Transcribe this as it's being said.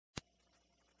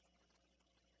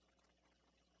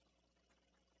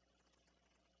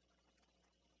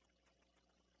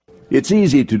It's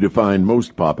easy to define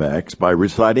most pop acts by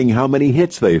reciting how many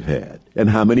hits they've had and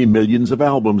how many millions of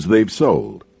albums they've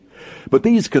sold. But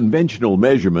these conventional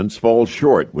measurements fall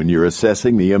short when you're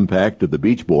assessing the impact of the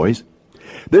Beach Boys.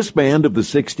 This band of the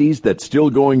 60s that's still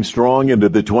going strong into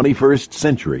the 21st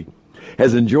century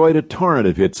has enjoyed a torrent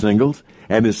of hit singles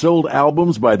and has sold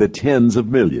albums by the tens of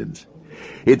millions.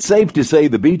 It's safe to say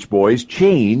the Beach Boys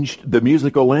changed the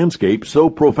musical landscape so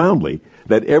profoundly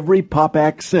that every pop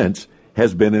act since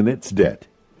has been in its debt.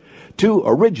 Two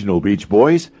original Beach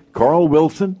Boys, Carl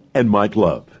Wilson and Mike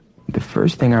Love. The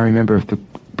first thing I remember of the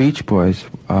Beach Boys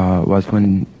was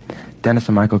when Dennis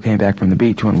and Michael came back from the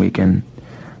beach one weekend.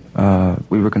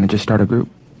 We were going to just start a group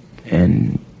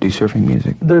and do surfing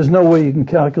music. There's no way you can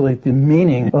calculate the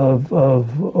meaning of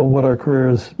what our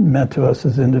careers meant to us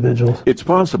as individuals. It's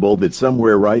possible that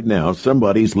somewhere right now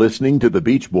somebody's listening to the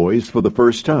Beach Boys for the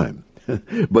first time.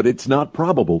 But it's not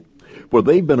probable, for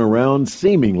they've been around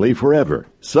seemingly forever.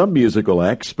 Some musical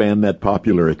acts span that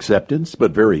popular acceptance,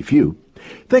 but very few.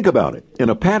 Think about it. In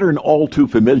a pattern all too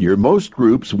familiar, most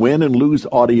groups win and lose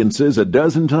audiences a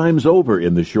dozen times over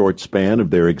in the short span of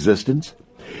their existence.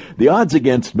 The odds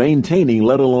against maintaining,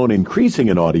 let alone increasing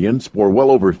an audience for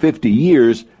well over 50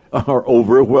 years are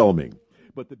overwhelming.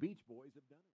 But the Beach